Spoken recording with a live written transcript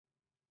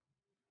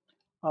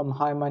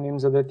Hi, my name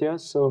is Aditya.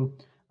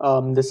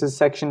 This is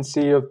section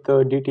C of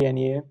the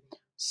DTNEA.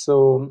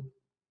 So,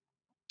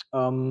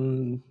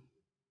 um,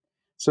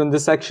 so in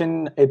this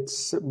section,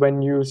 it's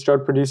when you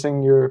start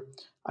producing your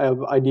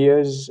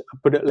ideas,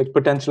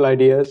 potential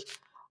ideas,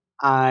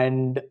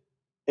 and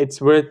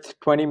it's worth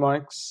 20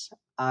 marks,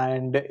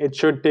 and it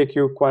should take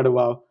you quite a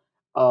while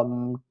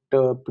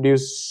to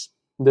produce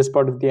this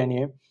part of the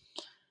NEA.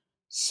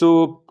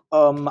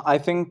 I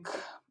think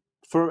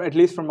for at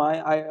least for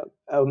my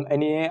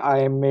NEA,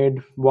 I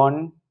made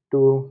one,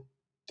 two,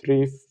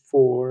 three,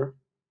 four,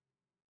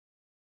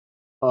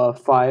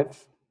 five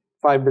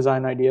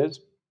design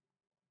ideas.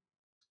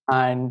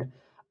 And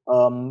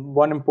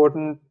one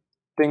important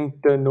thing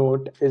to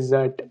note is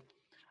that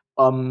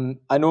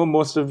I know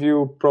most of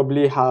you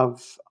probably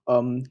have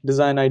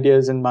design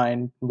ideas in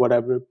mind,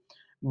 whatever,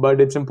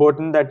 but it's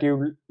important that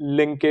you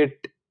link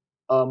it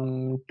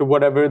to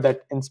whatever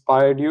that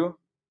inspired you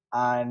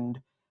and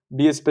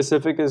be as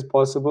specific as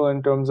possible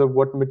in terms of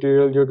what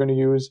material you're going to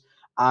use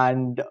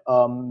and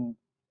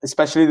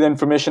especially the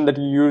information that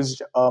you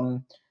used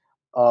um,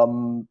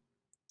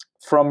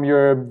 from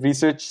your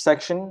research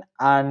section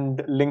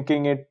and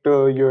linking it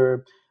to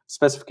your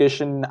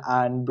specification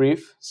and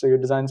brief, so your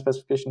design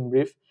specification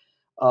brief,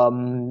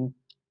 um,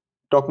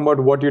 talking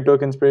about what you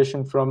took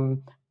inspiration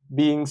from,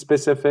 being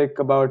specific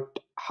about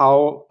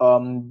how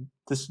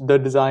the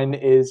design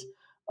is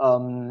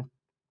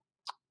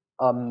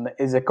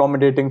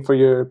accommodating for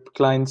your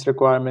client's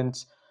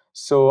requirements.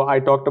 So I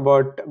talked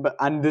about,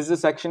 and this is a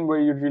section where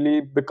you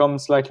really become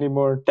slightly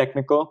more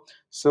technical.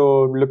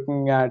 So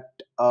looking at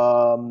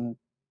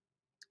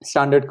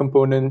standard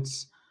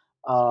components,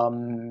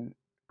 um,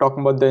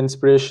 talking about the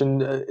inspiration,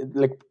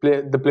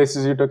 the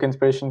places you took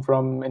inspiration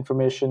from,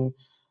 information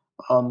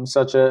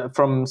such as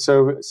from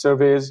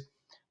surveys.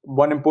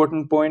 One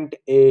important point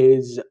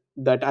is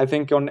that I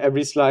think on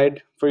every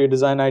slide for your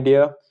design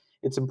idea,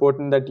 it's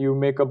important that you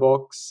make a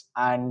box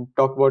and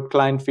talk about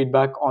client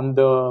feedback on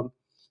the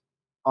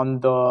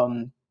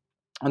um,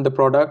 on the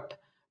product,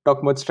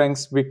 talk about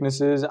strengths,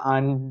 weaknesses,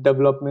 and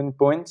development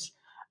points.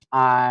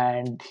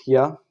 And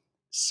yeah,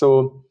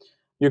 so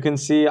you can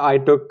see I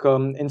took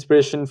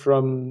inspiration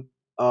from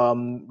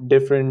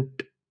different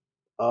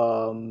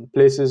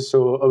places.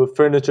 So a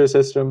furniture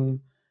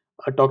system.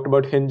 I talked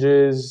about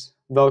hinges,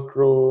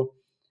 Velcro,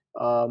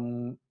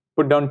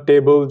 put down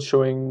tables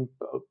showing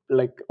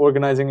like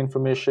organizing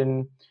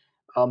information,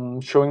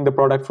 showing the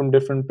product from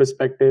different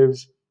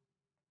perspectives.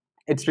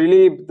 It's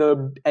really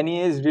the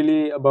NEA is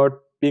really about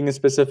being as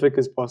specific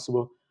as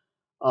possible.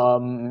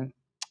 Um,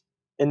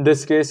 in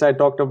this case, I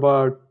talked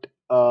about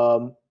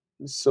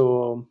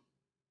so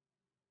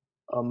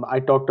I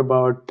talked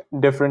about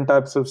different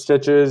types of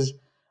stitches,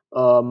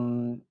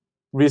 um,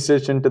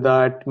 research into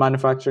that,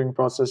 manufacturing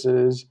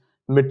processes,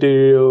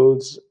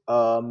 materials,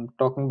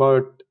 talking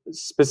about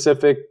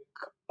specific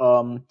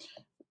um,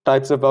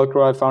 types of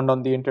Velcro I found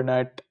on the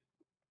internet,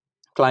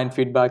 client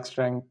feedback,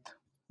 strength,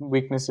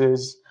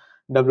 weaknesses,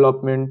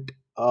 development,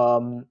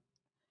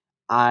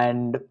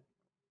 and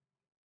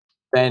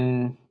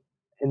then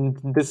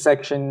in this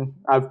section,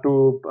 I have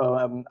two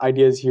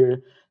ideas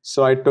here.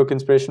 So I took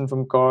inspiration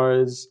from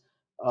cars,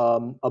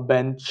 a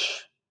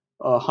bench,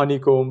 a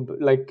honeycomb.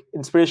 Like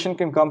inspiration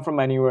can come from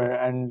anywhere,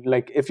 and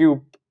like if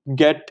you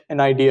get an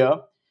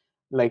idea,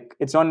 like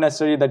it's not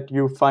necessary that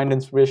you find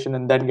inspiration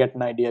and then get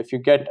an idea. If you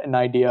get an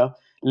idea,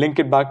 link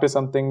it back to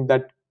something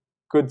that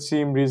could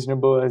seem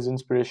reasonable as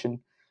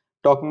inspiration.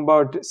 Talking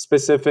about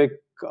specific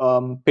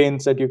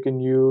paints that you can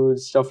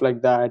use, stuff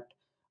like that.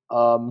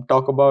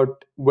 Talk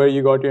about where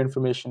you got your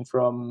information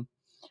from,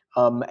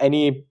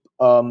 any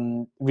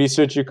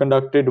research you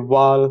conducted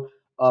while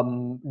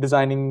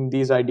designing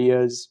these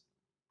ideas.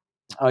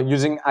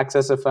 Using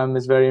Access FM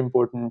is very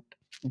important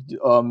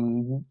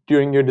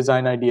during your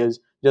design ideas,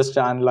 just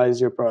to analyze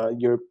your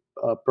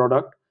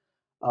product,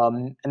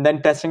 and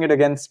then testing it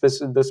against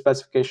the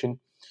specification.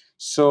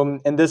 So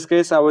in this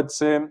case, I would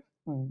say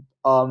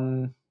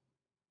um,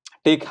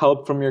 take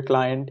help from your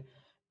client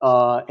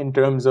in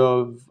terms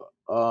of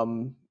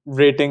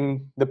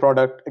rating the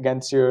product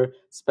against your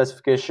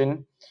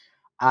specification,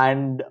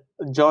 and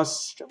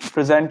just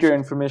present your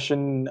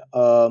information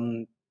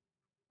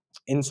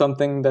in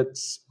something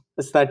that's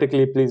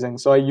aesthetically pleasing.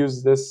 So I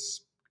use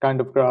this kind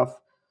of graph,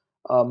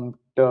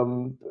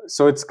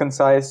 so it's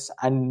concise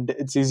and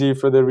it's easy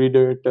for the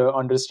reader to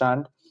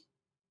understand.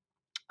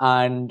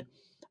 And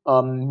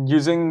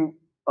using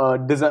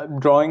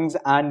drawings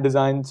and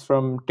designs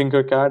from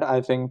Tinkercad,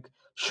 I think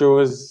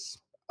shows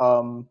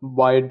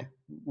wide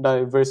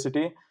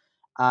diversity,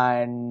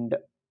 and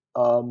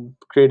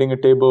creating a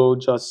table,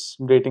 just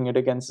rating it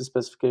against the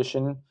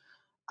specification,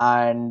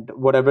 and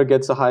whatever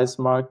gets the highest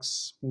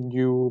marks,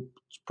 you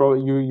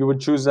would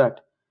choose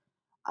that.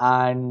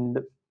 And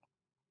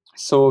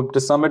so to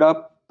sum it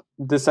up,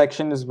 this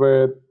section is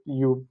where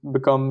you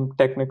become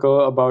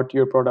technical about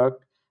your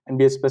product and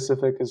be as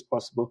specific as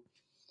possible.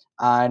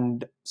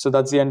 And so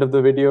that's the end of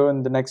the video.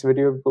 In the next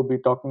video, we'll be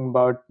talking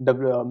about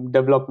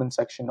development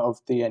section of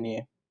the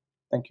NEA.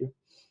 Thank you.